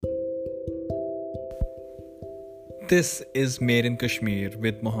This is Made in Kashmir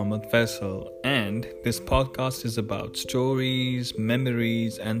with Mohammed Faisal, and this podcast is about stories,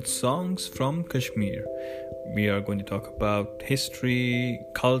 memories, and songs from Kashmir. We are going to talk about history,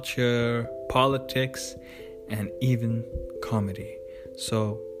 culture, politics, and even comedy.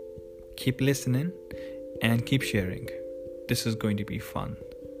 So keep listening and keep sharing. This is going to be fun.